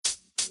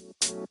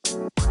Hi,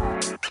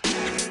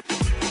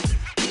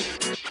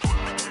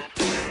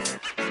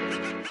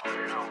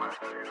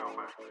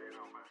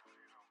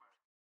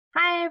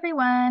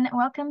 everyone.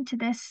 Welcome to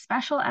this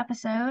special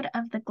episode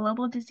of the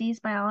Global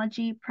Disease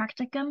Biology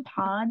Practicum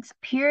Pods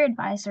Peer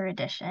Advisor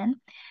Edition.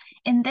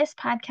 In this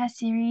podcast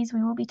series,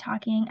 we will be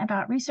talking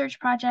about research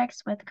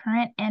projects with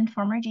current and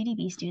former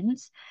GDB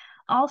students.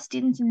 All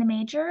students in the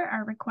major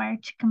are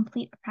required to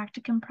complete a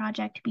practicum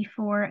project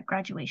before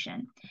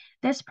graduation.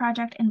 This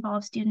project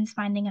involves students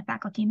finding a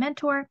faculty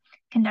mentor,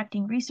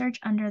 conducting research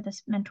under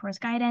this mentor's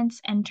guidance,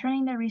 and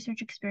turning their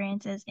research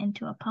experiences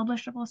into a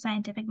publishable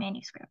scientific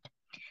manuscript.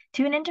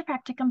 Tune into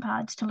Practicum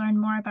Pods to learn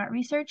more about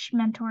research,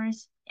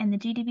 mentors, and the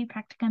GDB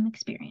Practicum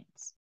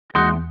experience.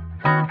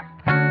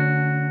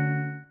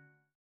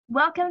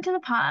 Welcome to the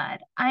pod.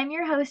 I'm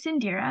your host,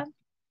 Indira,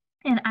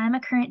 and I'm a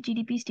current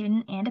GDP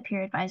student and a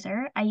peer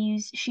advisor. I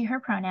use she,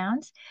 her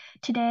pronouns.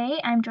 Today,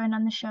 I'm joined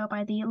on the show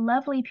by the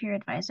lovely peer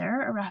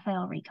advisor,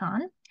 Raphael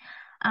Recon.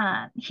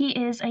 He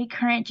is a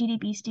current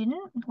GDB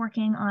student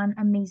working on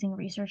amazing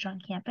research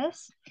on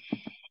campus.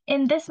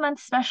 In this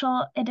month's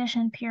special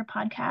edition peer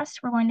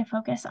podcast, we're going to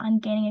focus on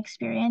gaining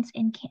experience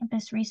in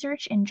campus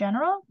research in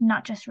general,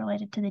 not just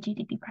related to the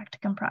GDB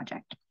Practicum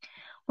project.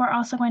 We're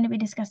also going to be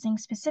discussing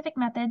specific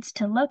methods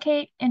to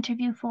locate,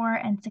 interview for,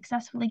 and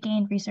successfully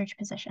gain research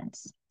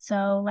positions.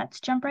 So let's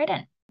jump right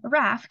in.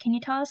 Raf, can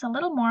you tell us a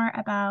little more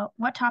about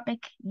what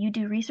topic you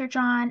do research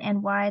on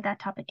and why that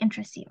topic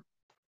interests you?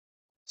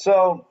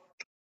 So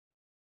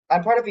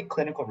I'm part of a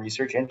clinical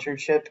research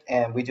internship,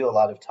 and we do a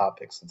lot of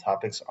topics. The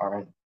topics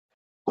aren't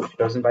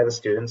chosen by the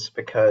students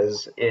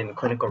because in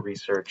clinical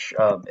research,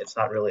 it's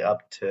not really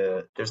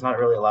there's not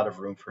really a lot of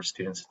room for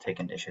students to take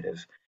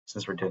initiative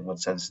since we're dealing with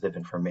sensitive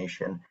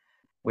information.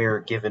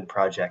 We're given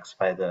projects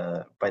by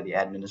the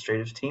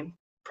administrative team,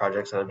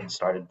 projects that have been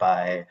started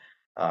by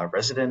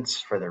residents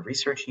for their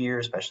research year,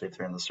 especially if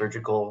they're in the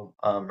surgical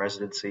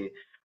residency,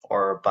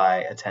 or by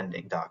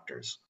attending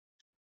doctors.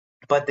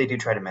 But they do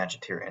try to match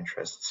it to your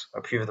interests.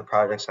 A few of the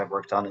projects I've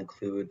worked on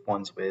include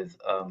ones with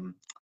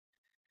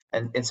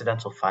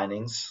incidental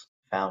findings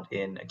found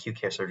in acute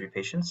care surgery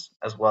patients,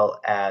 as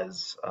well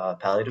as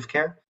palliative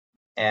care.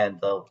 And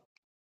the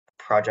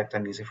project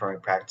I'm using for my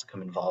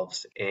practicum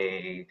involves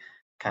a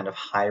kind of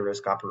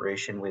high-risk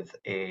operation with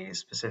a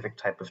specific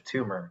type of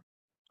tumor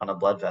on a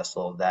blood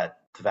vessel that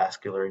the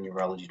vascular and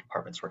urology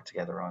departments work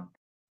together on.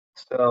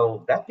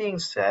 So that being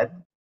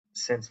said,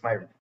 since my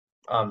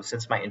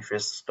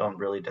interests don't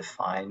really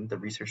define the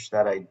research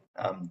that I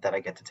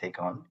get to take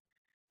on,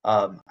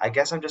 I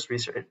guess I'm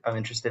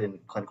interested in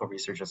clinical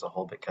research as a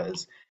whole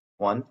because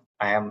one,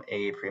 I am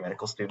a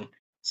pre-medical student,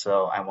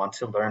 so I want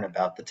to learn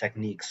about the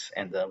techniques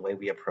and the way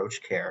we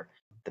approach care,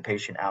 the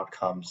patient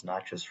outcomes,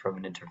 not just from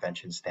an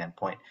intervention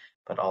standpoint,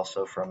 but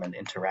also from an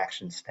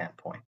interaction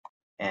standpoint,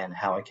 and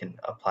how I can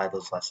apply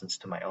those lessons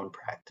to my own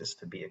practice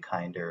to be a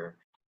kinder,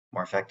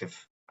 more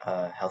effective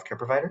healthcare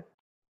provider.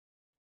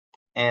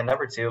 And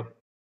number two,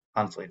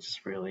 honestly, it's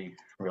just really,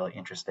 really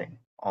interesting.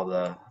 All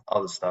the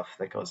stuff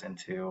that goes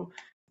into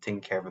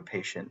taking care of a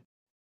patient.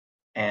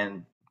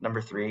 And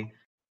number three,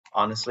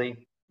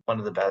 honestly, one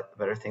of the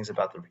better things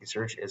about the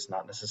research is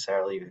not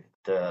necessarily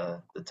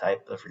the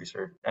type of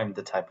research, I mean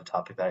the type of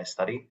topic that I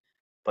study,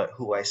 but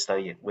who I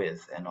study it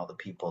with and all the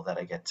people that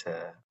I get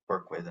to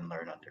work with and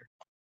learn under.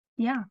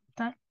 Yeah,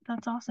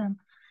 that's awesome.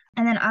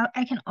 And then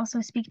I can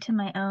also speak to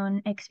my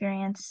own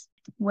experience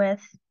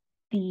with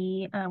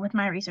with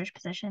my research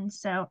positions.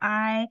 So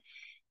I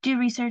do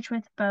research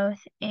with both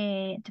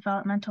a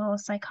developmental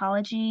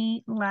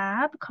psychology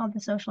lab called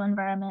the Social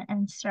Environment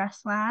and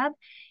Stress Lab,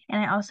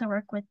 and I also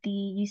work with the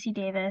UC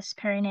Davis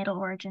Perinatal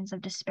Origins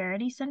of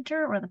Disparity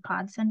Center, or the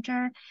POD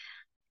Center.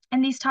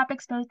 And these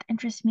topics both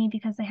interest me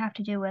because they have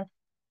to do with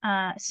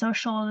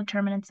social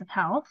determinants of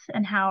health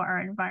and how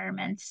our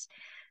environments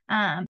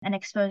and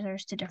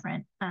exposures to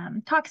different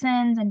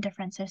toxins and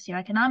different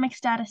socioeconomic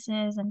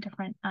statuses and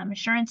different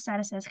insurance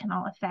statuses can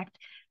all affect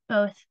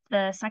both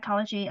the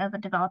psychology of a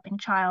developing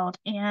child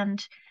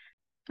and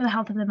the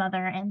health of the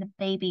mother and the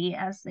baby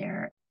as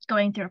they're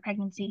going through a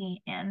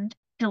pregnancy and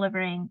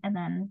delivering and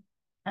then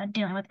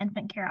dealing with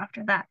infant care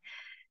after that.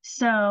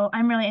 So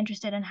I'm really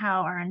interested in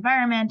how our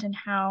environment and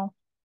how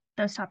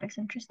those topics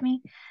interest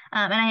me.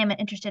 And I am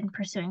interested in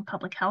pursuing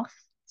public health.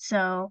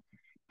 So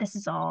this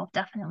is all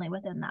definitely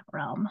within that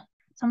realm.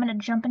 So I'm going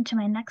to jump into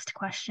my next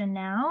question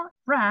now.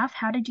 Raf,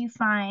 how did you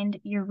find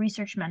your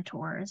research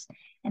mentors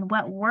and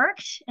what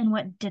worked and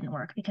what didn't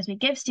work? Because we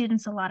give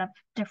students a lot of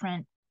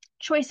different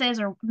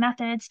choices or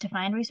methods to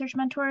find research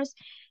mentors,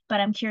 but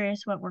I'm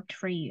curious what worked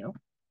for you.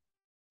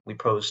 We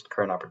post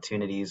current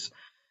opportunities,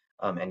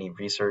 any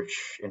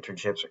research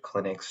internships or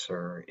clinics,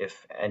 or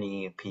if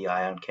any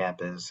PI on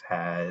campus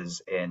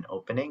has an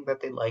opening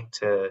that they'd like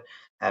to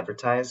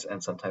advertise,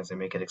 and sometimes they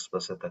make it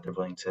explicit that they're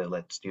willing to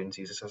let students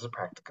use this as a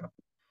practicum.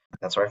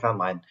 That's where I found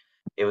mine.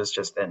 It was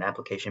just an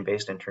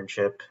application-based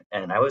internship,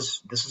 and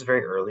this was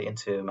very early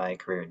into my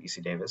career at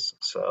UC Davis,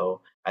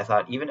 so I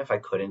thought even if I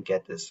couldn't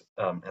get this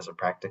as a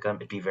practicum,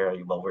 it'd be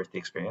very well worth the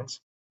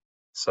experience.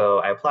 So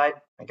I applied,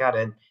 I got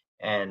in,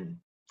 And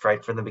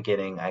right from the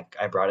beginning,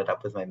 I brought it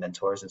up with my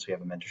mentor since we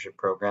have a mentorship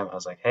program. I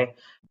was like, hey,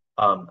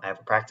 I have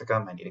a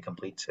practicum I need to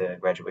complete to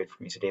graduate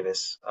from UC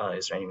Davis.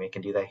 Is there any way I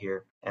can do that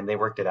here? And they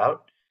worked it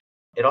out.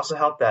 It also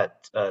helped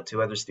that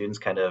two other students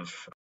kind of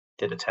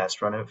did a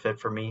test run of it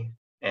for me,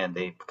 and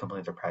they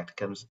completed their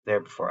practicums there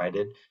before I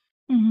did.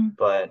 Hmm.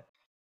 But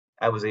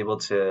I was able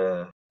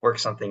to work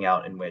something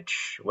out in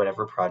which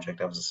whatever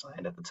project I was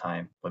assigned at the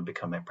time would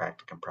become my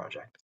practicum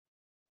project.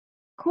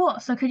 Cool.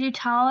 So could you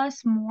tell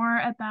us more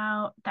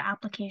about the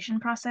application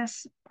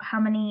process?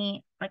 How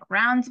many like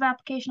rounds of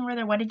application were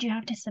there? What did you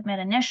have to submit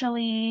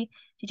initially?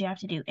 Did you have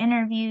to do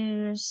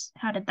interviews?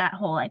 How did that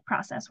whole like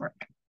process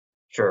work?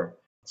 Sure.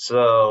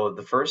 So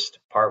the first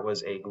part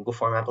was a Google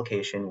Form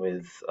application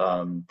with,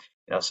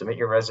 submit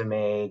your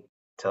resume,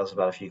 tell us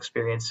about a few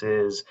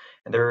experiences,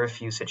 and there were a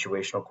few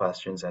situational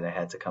questions that I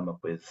had to come up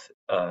with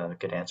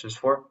good answers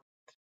for.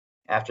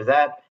 After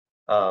that,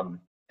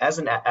 as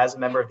a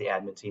member of the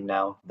admin team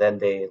now, then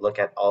they look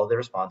at all of the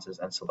responses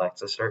and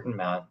select a certain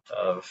amount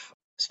of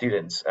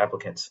students,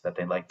 applicants that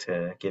they'd like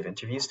to give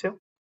interviews to.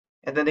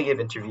 And then they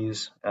give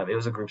interviews. It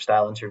was a group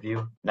style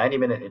interview,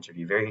 90-minute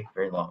interview, very,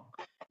 very long,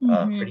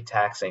 Hmm. pretty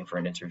taxing for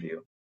an interview.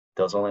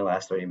 Those only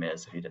last 30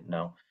 minutes if you didn't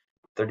know,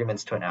 30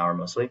 minutes to an hour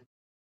mostly.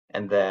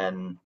 And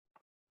then,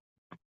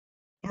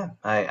 yeah,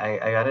 I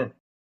got in.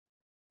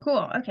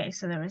 Cool. Okay,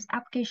 so there was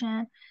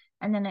application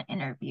and then an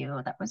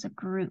interview. That was a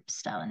group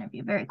style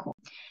interview. Very cool.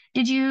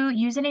 Did you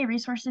use any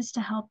resources to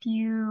help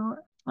you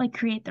like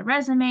create the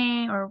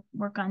resume or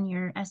work on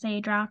your essay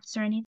drafts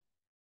or anything?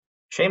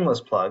 Shameless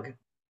plug,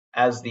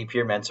 as the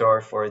peer mentor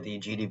for the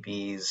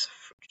GDB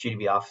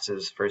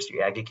office's first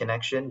year Aggie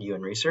Connection,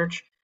 UN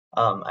Research.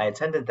 I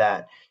attended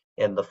that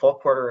in the fall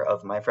quarter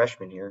of my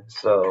freshman year,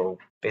 so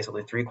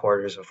basically 3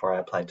 quarters before I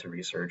applied to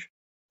research.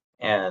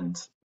 And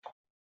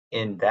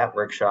in that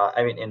workshop,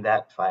 I mean, in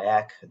that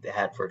FIAC, they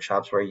had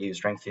workshops where you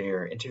strengthen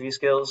your interview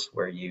skills,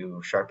 where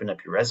you sharpen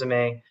up your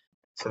resume.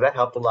 So that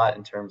helped a lot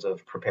in terms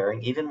of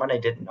preparing. Even when I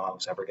didn't know I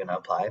was ever going to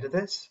apply to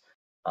this,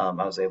 I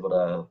was able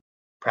to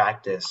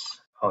practice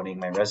honing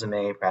my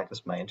resume,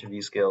 practice my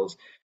interview skills.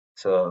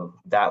 So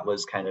that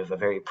was kind of a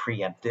very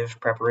preemptive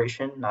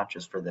preparation, not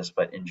just for this,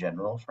 but in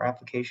general for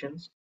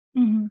applications.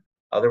 Hmm.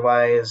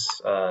 Otherwise,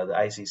 the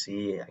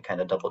ICC, I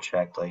kind of double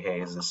checked, like,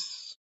 hey, is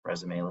this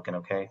resume looking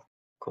okay?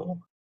 Cool.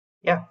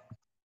 Yeah,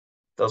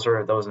 those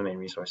are the main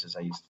resources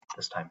I used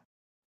this time.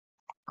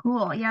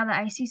 Cool. Yeah, the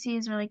ICC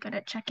is really good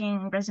at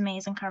checking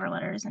resumes and cover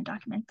letters and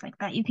documents like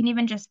that. You can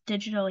even just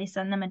digitally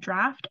send them a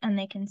draft and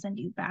they can send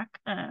you back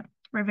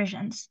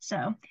revisions.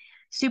 So,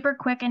 super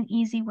quick and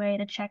easy way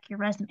to check your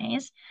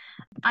resumes.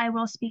 I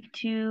will speak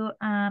to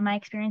my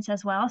experience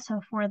as well.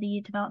 So, for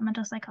the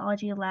developmental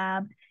psychology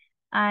lab,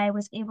 I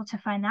was able to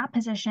find that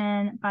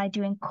position by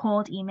doing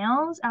cold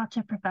emails out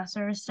to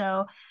professors.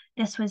 So,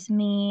 this was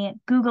me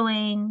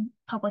Googling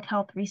public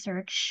health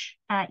research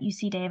at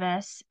UC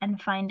Davis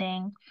and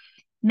finding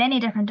many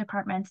different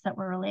departments that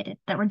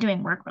were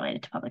doing work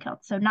related to public health.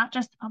 So not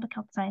just the public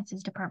health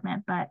sciences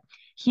department, but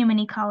human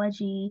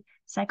ecology,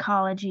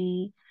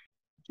 psychology,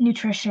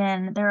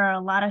 nutrition. There are a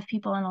lot of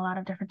people in a lot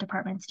of different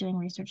departments doing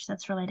research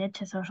that's related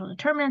to social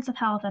determinants of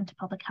health and to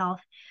public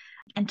health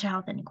and to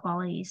health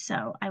inequalities.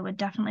 So I would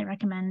definitely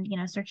recommend,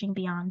 searching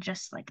beyond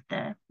just like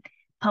the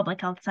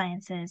public health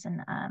sciences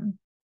and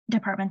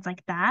departments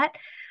like that.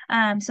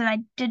 So I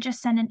did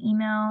just send an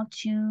email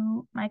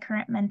to my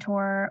current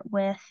mentor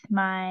with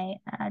my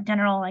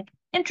general like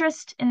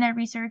interest in their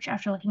research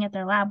after looking at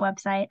their lab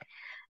website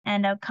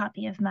and a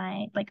copy of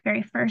my like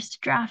very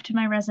first draft of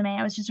my resume.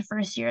 I was just a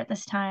first year at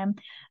this time,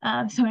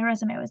 so my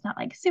resume was not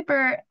like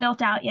super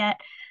built out yet,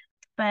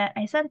 but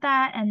I sent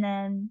that and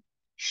then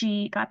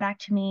she got back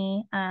to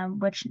me,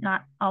 which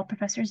not all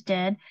professors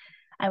did.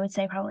 I would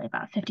say probably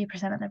about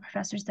 50% of the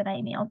professors that I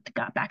emailed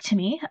got back to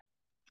me,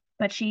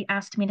 but she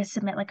asked me to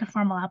submit like a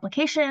formal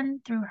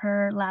application through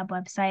her lab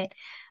website.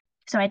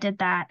 So I did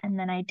that. And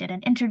then I did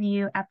an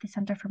interview at the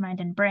Center for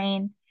Mind and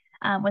Brain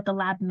with the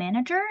lab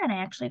manager. And I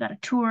actually got a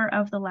tour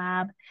of the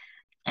lab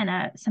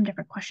and some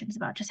different questions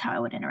about just how I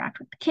would interact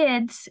with the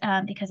kids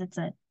because it's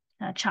a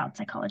child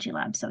psychology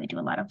lab. So we do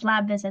a lot of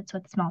lab visits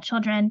with small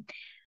children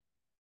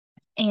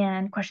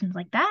and questions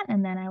like that.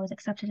 And then I was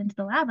accepted into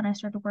the lab and I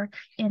started work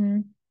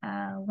in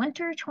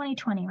winter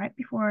 2020, right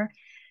before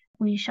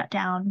we shut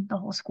down the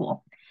whole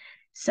school.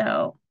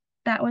 So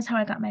that was how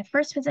I got my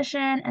first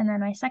position. And then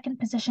my second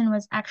position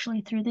was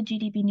actually through the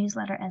GDB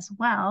newsletter as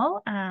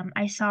well.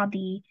 I saw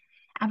the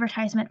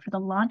advertisement for the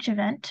launch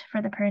event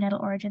for the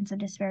Perinatal Origins of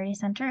Disparity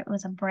Center. It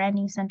was a brand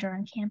new center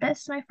on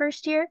campus my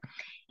first year.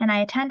 And I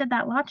attended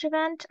that launch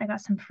event. I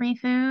got some free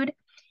food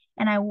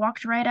and I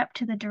walked right up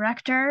to the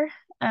director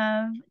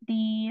of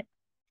the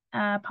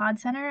pod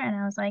center and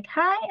I was like,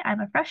 "Hi,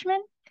 I'm a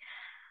freshman.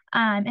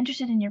 I'm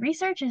interested in your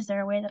research. Is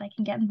there a way that I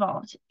can get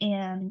involved?"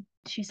 And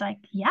she's like,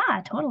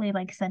 "Yeah, totally.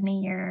 Like send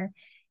me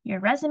your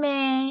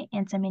resume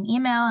and send me an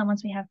email. And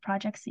once we have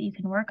projects that you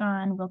can work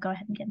on, we'll go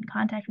ahead and get in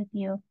contact with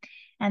you."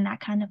 And that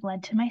kind of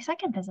led to my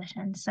second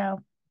position. So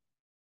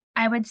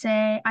I would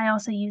say I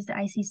also use the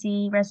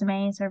ICC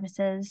resume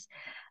services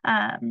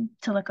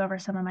to look over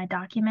some of my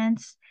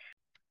documents.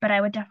 But I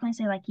would definitely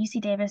say like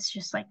UC Davis,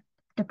 just like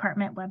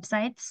department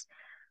websites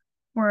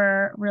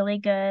were really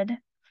good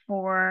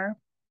for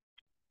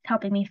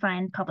helping me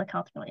find public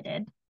health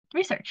related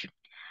research.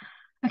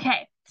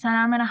 Okay, so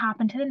now I'm going to hop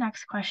into the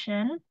next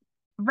question.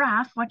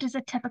 Raf, what does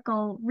a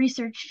typical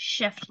research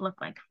shift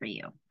look like for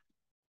you?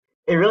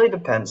 It really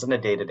depends on a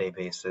day-to-day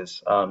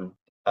basis.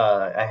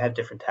 I have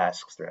different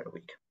tasks throughout a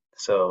week.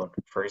 So,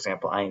 for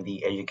example, I am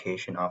the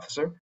education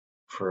officer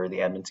for the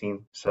admin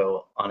team.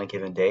 So, on a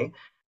given day,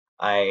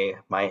 I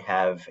might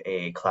have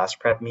a class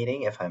prep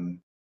meeting if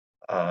I'm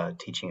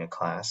teaching a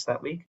class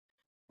that week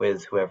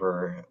with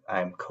whoever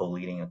I'm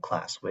co-leading a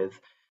class with.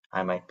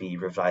 I might be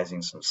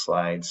revising some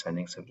slides,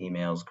 sending some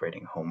emails,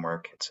 grading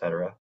homework,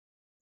 etc.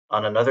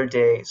 On another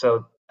day,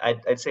 so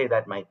I'd say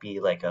that might be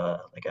like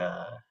a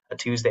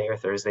Tuesday or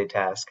Thursday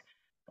task.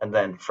 And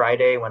then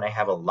Friday, when I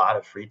have a lot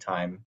of free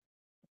time,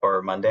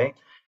 or Monday,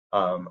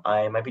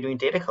 I might be doing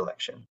data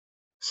collection.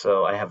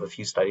 So I have a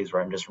few studies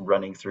where I'm just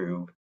running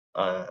through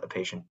a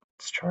patient's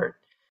chart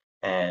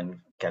and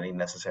getting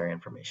necessary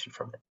information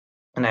from it.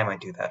 And I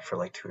might do that for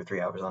like 2 or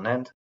 3 hours on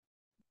end.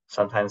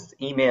 Sometimes it's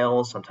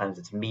emails, sometimes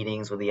it's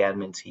meetings with the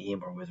admin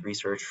team or with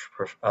research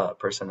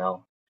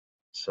personnel.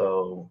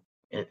 So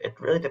it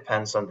really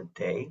depends on the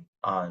day,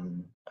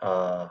 on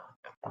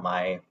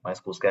my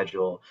school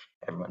schedule,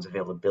 everyone's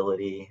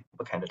availability,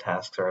 what kind of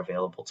tasks are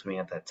available to me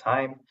at that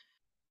time.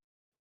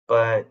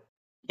 But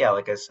yeah,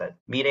 like I said,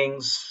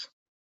 meetings,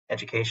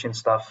 education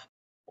stuff,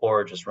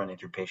 or just running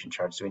through patient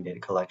charts, doing data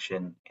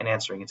collection, and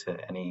answering to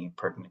any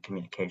pertinent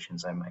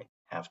communications I might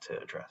have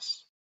to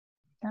address.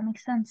 That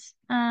makes sense.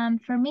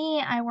 For me,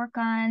 I work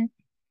on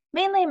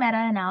mainly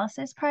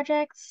meta-analysis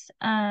projects.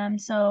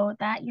 So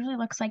that usually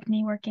looks like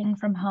me working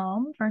from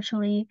home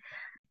virtually,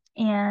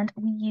 and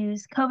we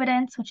use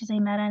Covidence, which is a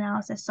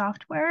meta-analysis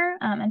software.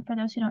 And for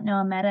those who don't know,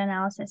 a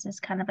meta-analysis is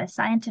kind of a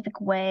scientific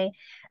way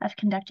of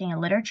conducting a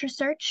literature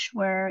search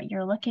where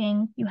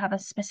you have a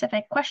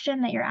specific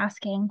question that you're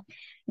asking,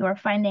 you're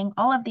finding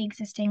all of the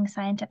existing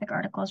scientific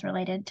articles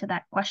related to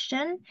that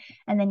question,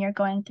 and then you're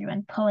going through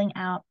and pulling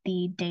out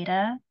the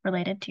data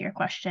related to your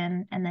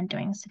question and then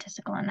doing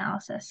statistical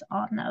analysis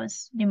on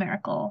those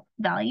numerical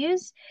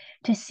values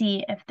to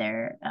see if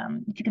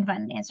you can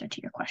find an answer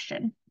to your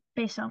question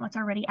based on what's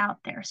already out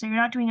there. So you're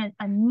not doing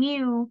a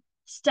new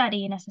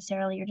study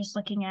necessarily.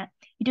 You're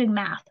doing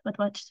math with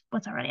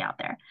what's already out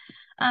there.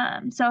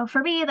 So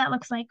for me, that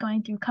looks like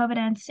going through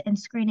Covidence and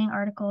screening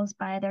articles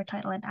by their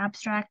title and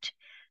abstract,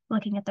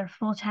 looking at their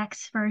full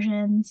text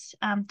versions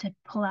to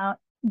pull out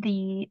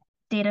the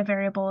data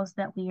variables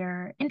that we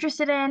are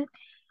interested in,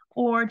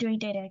 or doing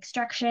data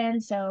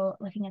extraction. So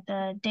looking at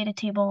the data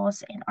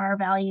tables and R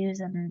values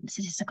and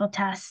statistical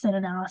tests and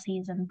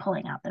analyses and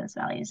pulling out those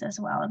values as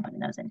well and putting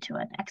those into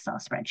an Excel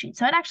spreadsheet.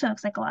 So it actually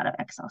looks like a lot of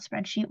Excel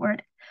spreadsheet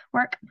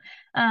work.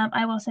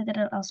 I will say that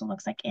it also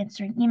looks like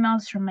answering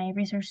emails from my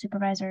research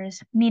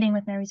supervisors, meeting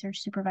with my research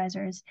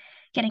supervisors,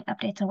 getting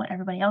updates on what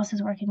everybody else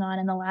is working on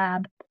in the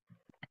lab,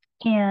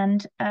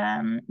 and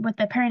with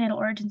the Perinatal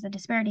Origins and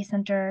Disparity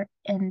Center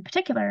in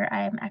particular,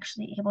 I am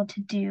actually able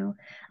to do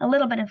a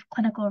little bit of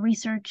clinical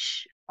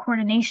research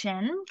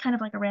coordination, kind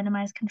of like a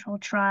randomized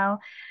controlled trial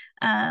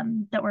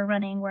that we're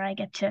running, where I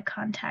get to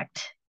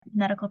contact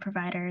medical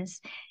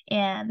providers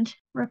and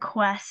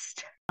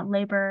request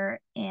labor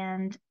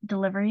and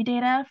delivery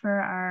data for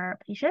our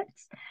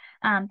patients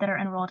that are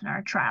enrolled in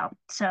our trial.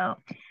 So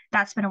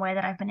that's been a way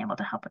that I've been able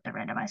to help with the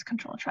randomized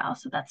control trial.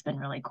 So that's been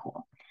really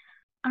cool.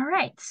 All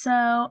right,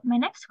 so my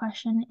next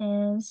question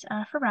is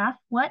for Raf.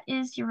 What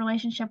is your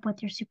relationship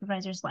with your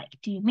supervisors like?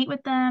 Do you meet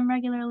with them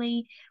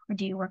regularly, or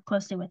do you work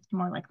closely with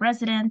more like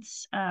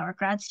residents or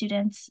grad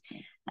students?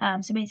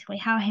 So basically,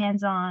 how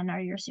hands-on are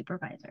your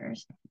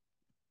supervisors?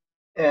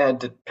 It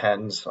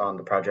depends on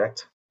the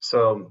project.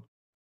 So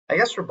I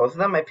guess for both of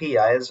them, my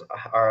PIs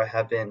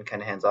have been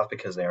kind of hands off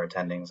because they are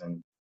attendings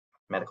in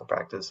medical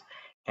practice,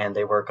 and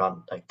they work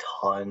on like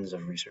tons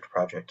of research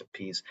project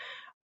piece.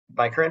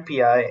 My current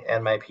PI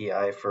and my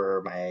PI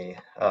for my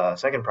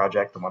second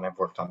project, the one I've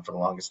worked on for the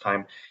longest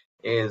time,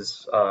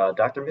 is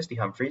Dr. Misty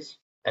Humphreys,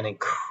 an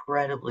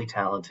incredibly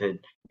talented,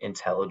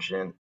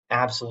 intelligent,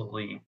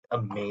 absolutely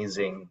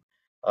amazing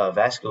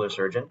vascular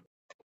surgeon.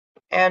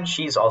 And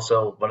she's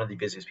also one of the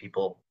busiest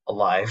people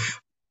alive.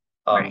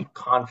 Right.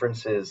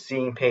 Conferences,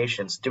 seeing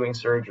patients, doing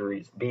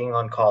surgeries, being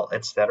on call,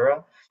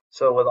 etc.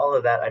 So with all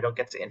of that, I don't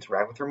get to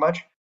interact with her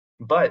much,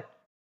 but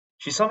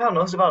she somehow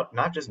knows about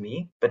not just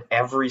me, but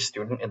every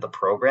student in the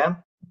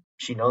program.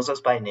 She knows us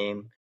by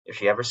name. If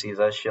she ever sees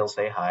us, she'll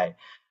say hi.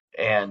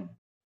 And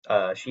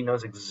she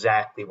knows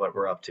exactly what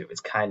we're up to. It's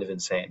kind of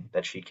insane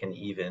that she can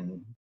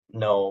even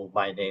know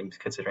my name,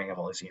 considering I've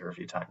only seen her a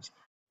few times.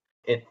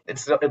 It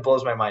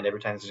blows my mind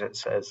every time she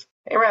says,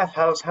 "Hey, Raph,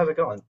 how's it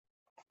going?"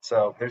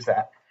 So there's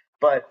that.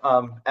 But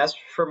as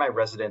for my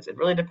residents, it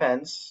really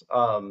depends.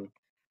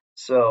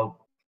 So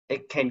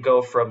it can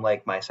go from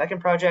like my second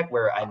project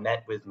where I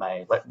met with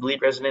my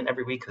lead resident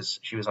every week because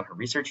she was on her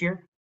research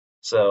year,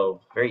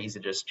 So very easy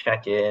to just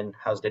check in.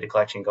 How's data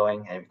collection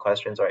going? Any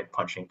questions? All right,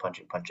 punching,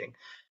 punching, punching.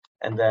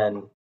 And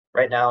then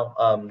right now,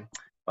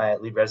 my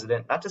lead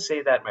resident, not to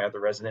say that my other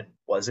resident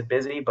wasn't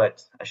busy,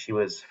 but she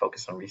was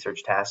focused on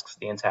research tasks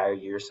the entire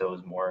year. So it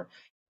was more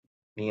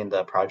me and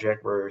the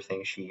project were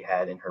things she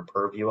had in her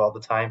purview all the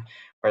time.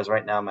 Whereas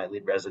right now, my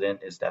lead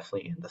resident is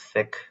definitely in the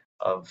thick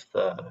of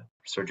the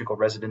surgical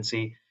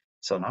residency.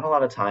 So not a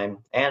lot of time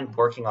and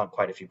working on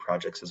quite a few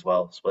projects as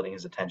well, splitting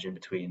his attention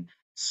between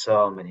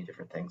so many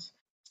different things.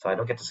 So I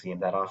don't get to see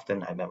him that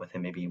often. I met with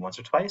him maybe once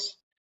or twice.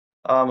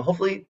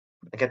 Hopefully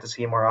I get to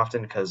see him more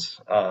often because,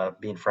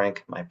 being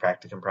frank, my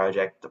practicum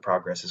project, the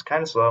progress is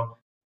kind of slow.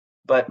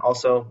 But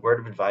also, word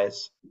of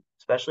advice,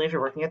 especially if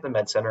you're working at the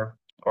med center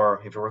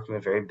or if you're working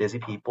with very busy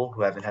people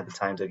who haven't had the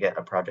time to get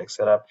a project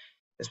set up,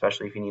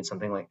 especially if you need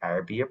something like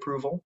IRB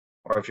approval,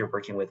 or if you're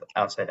working with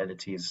outside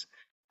entities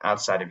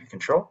outside of your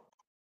control,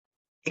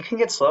 it can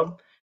get slow.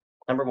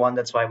 Number one,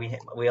 that's why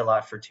we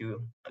allot for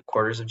 2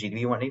 quarters of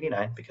GDB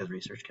 189 because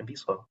research can be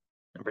slow.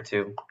 Number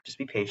two, just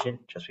be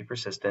patient, just be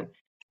persistent.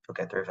 You'll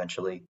get there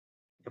eventually.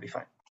 You'll be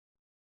fine.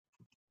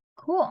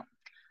 Cool.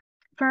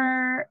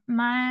 For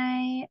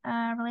my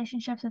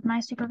relationships with my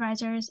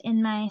supervisors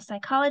in my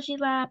psychology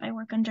lab, I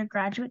work under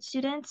graduate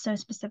students, so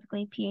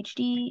specifically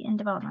PhD and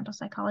developmental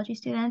psychology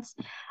students.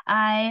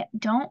 I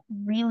don't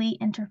really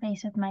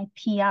interface with my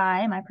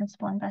PI, my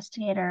principal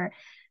investigator,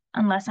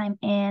 unless I'm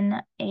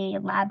in a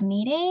lab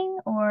meeting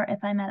or if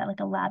I'm at like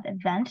a lab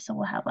event. So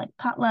we'll have like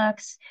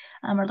potlucks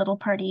or little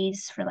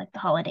parties for like the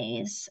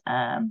holidays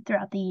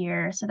throughout the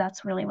year. So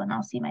that's really when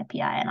I'll see my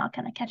PI and I'll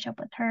kind of catch up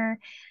with her.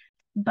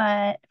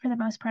 But for the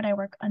most part, I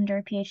work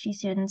under PhD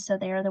students, so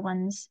they are the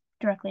ones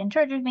directly in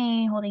charge of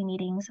me, holding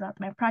meetings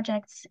about my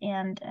projects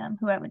and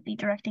who I would be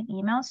directing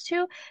emails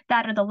to.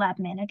 That or the lab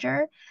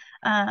manager,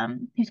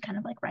 who's kind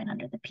of like right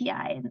under the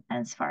PI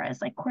as far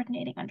as like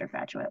coordinating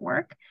undergraduate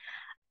work.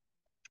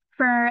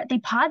 For the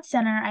pod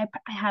center,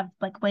 I have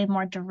like way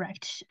more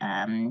direct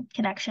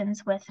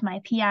connections with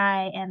my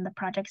PI and the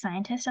project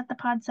scientist at the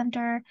pod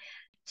center.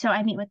 So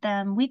I meet with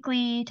them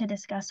weekly to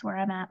discuss where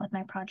I'm at with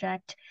my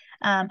project.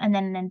 And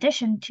then in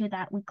addition to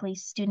that weekly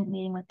student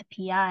meeting with the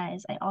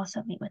PIs, I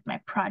also meet with my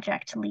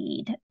project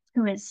lead,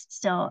 who is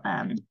still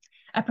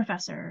a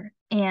professor,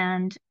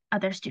 and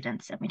other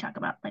students. And we talk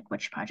about like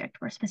which project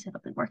we're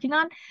specifically working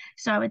on.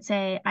 So I would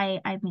say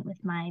I meet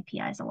with my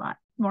PIs a lot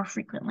more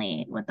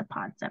frequently with the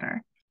pod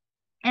center.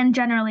 And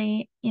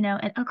generally,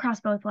 across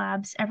both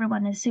labs,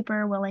 everyone is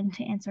super willing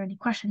to answer any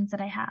questions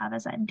that I have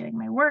as I'm doing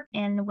my work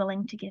and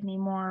willing to give me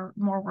more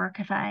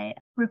work if I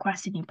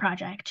request a new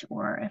project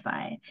or if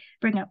I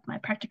bring up my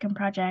practicum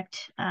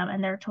project,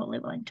 and they're totally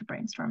willing to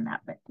brainstorm that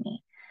with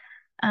me.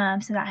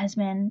 So that has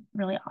been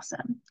really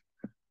awesome.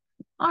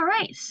 All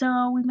right,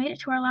 so we made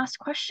it to our last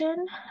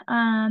question.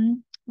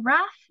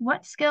 Raf,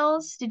 what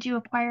skills did you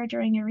acquire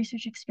during your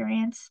research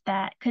experience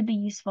that could be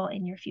useful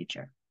in your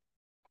future?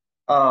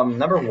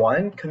 Number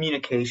one,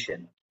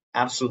 communication.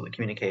 Absolutely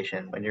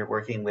communication. When you're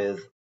working with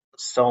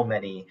so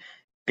many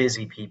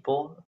busy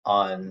people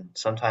on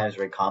sometimes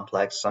very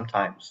complex,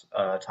 sometimes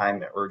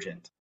time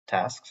urgent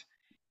tasks,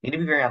 you need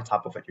to be very on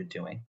top of what you're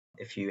doing.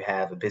 If you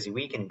have a busy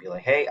week and be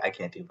like, hey, I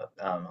can't do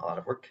a lot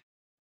of work,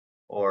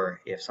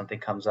 or if something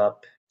comes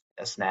up,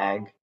 a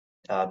snag,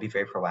 be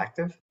very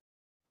proactive.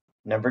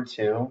 Number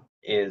two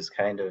is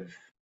kind of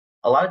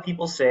a lot of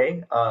people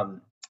say,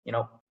 you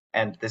know,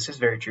 and this is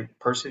very true,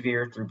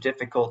 persevere through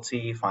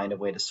difficulty, find a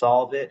way to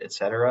solve it,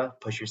 etc.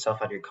 Push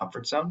yourself out of your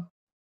comfort zone.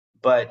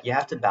 But you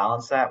have to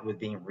balance that with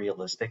being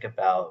realistic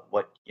about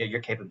what your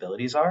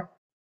capabilities are,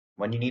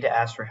 when you need to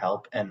ask for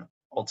help, and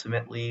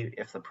ultimately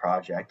if the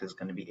project is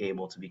going to be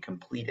able to be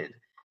completed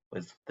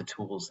with the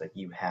tools that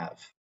you have.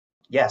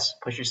 Yes,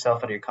 push yourself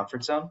out of your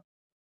comfort zone,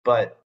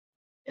 but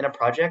in a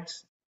project,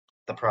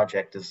 the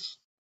project is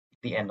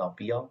the end all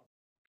be all.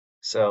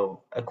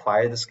 So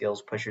acquire the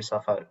skills, push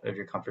yourself out of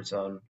your comfort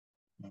zone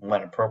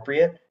when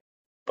appropriate,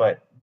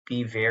 but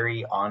be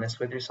very honest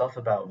with yourself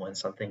about when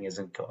something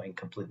isn't going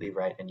completely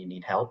right and you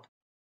need help.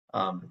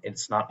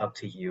 It's not up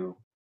to you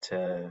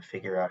to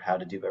figure out how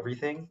to do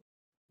everything.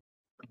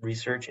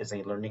 Research is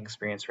a learning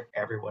experience for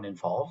everyone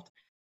involved.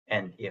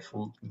 And if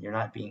you're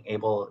not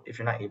able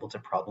to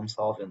problem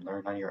solve and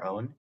learn on your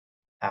own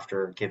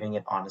after giving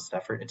it honest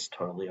effort, it's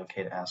totally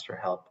okay to ask for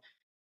help.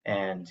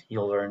 And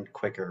you'll learn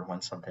quicker when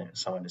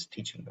someone is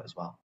teaching you as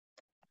well.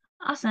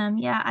 Awesome.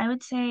 Yeah, I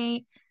would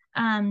say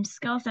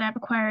skills that I've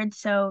acquired.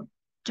 So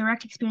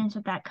direct experience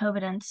with that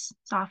Covidence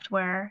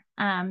software.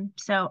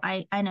 So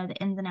I know the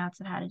ins and outs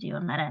of how to do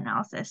a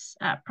meta-analysis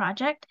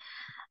project.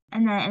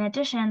 And then in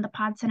addition, the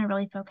Pod Center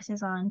really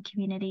focuses on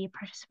community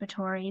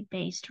participatory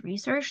based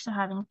research. So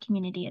having a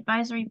community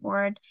advisory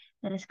board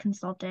that is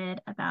consulted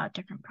about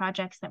different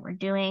projects that we're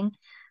doing,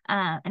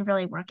 and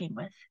really working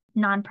with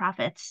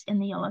nonprofits in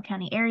the Yolo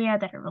County area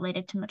that are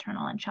related to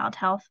maternal and child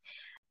health,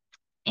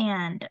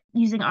 and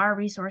using our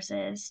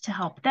resources to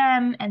help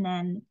them, and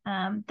then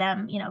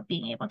them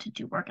being able to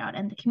do work out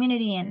in the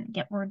community and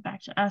get word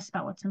back to us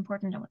about what's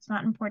important and what's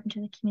not important to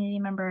the community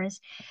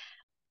members.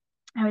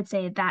 I would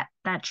say that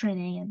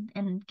training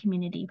and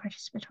community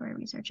participatory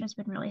research has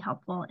been really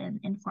helpful in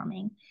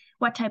informing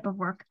what type of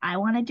work I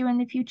want to do in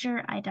the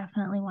future. I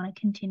definitely want to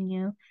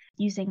continue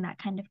using that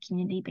kind of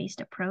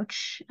community-based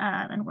approach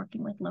and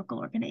working with local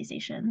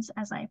organizations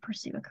as I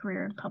pursue a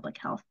career in public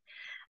health.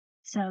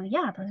 So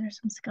yeah, those are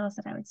some skills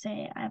that I would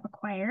say I've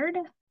acquired.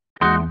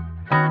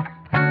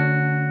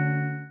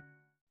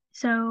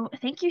 So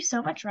thank you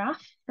so much,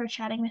 Raf, for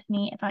chatting with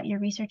me about your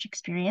research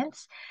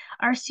experience.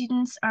 Our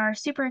students are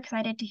super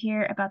excited to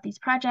hear about these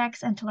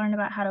projects and to learn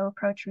about how to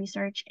approach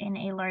research in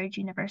a large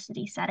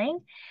university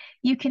setting.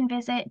 You can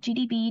visit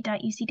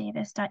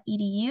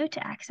gdb.ucdavis.edu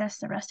to access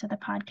the rest of the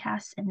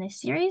podcasts in this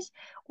series,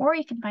 or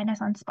you can find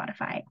us on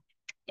Spotify.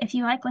 If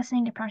you like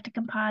listening to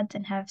Practicum Pods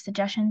and have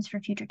suggestions for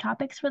future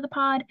topics for the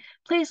pod,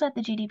 please let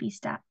the GDB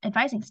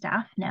advising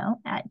staff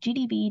know at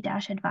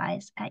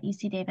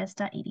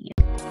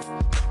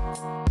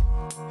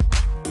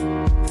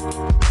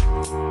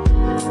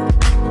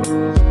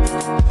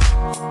gdb-advise@ucdavis.edu.